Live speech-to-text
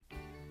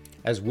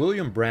As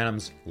William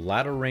Branham's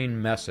latter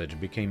rain message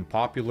became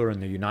popular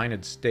in the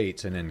United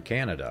States and in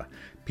Canada,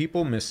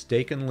 people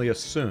mistakenly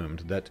assumed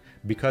that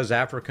because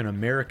African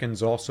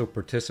Americans also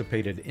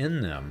participated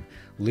in them,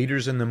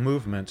 leaders in the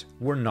movement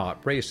were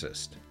not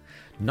racist.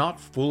 Not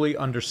fully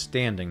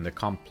understanding the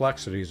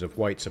complexities of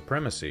white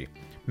supremacy,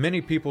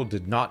 many people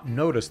did not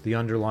notice the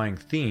underlying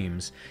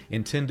themes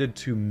intended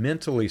to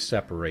mentally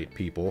separate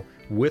people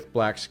with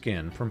black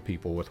skin from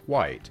people with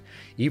white,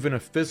 even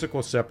if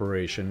physical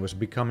separation was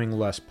becoming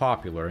less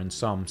popular in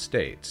some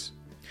states.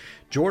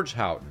 George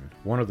Houghton,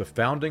 one of the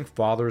founding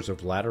fathers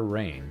of Latter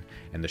Rain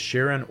and the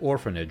Sharon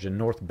Orphanage in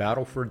North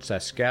Battleford,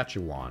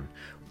 Saskatchewan,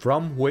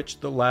 from which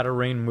the Latter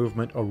Rain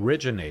movement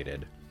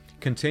originated,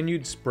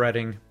 continued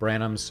spreading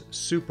Branham's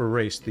super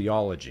race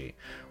theology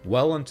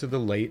well into the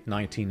late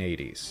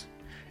 1980s.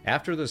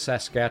 After the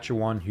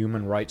Saskatchewan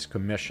Human Rights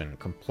Commission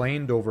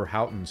complained over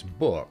Houghton's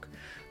book,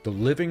 The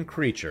Living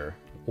Creature,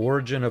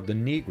 Origin of the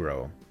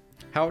Negro,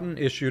 Houghton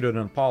issued an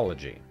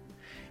apology.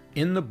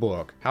 In the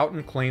book,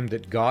 Houghton claimed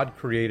that God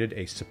created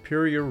a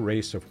superior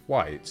race of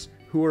whites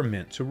who were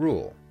meant to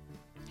rule.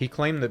 He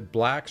claimed that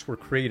blacks were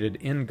created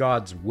in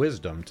God's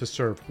wisdom to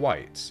serve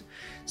whites,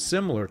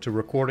 similar to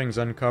recordings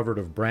uncovered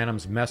of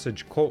Branham's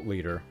message cult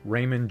leader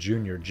Raymond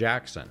Jr.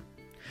 Jackson.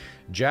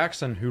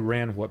 Jackson, who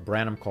ran what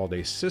Branham called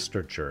a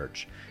sister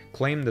church,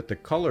 claimed that the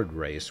colored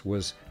race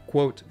was,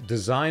 quote,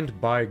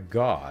 designed by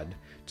God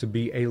to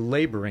be a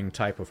laboring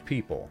type of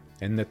people,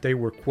 and that they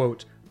were,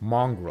 quote,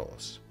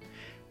 mongrels.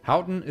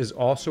 Houghton is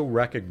also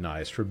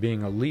recognized for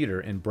being a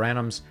leader in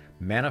Branham's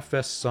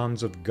Manifest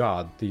Sons of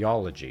God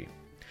theology,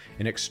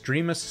 an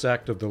extremist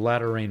sect of the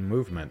Latter Rain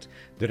movement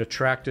that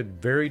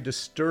attracted very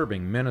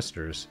disturbing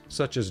ministers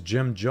such as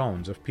Jim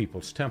Jones of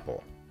People's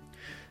Temple.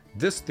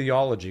 This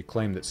theology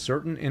claimed that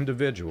certain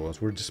individuals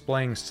were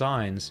displaying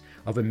signs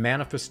of a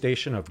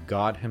manifestation of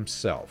God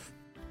himself.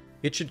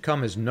 It should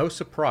come as no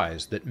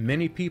surprise that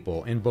many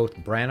people in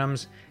both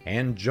Branham's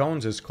and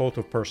Jones's cult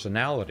of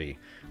personality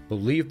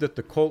believed that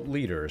the cult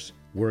leaders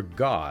were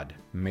God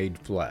made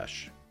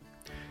flesh.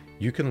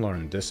 You can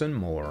learn this and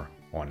more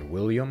on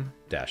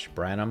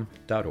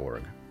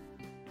william-branham.org.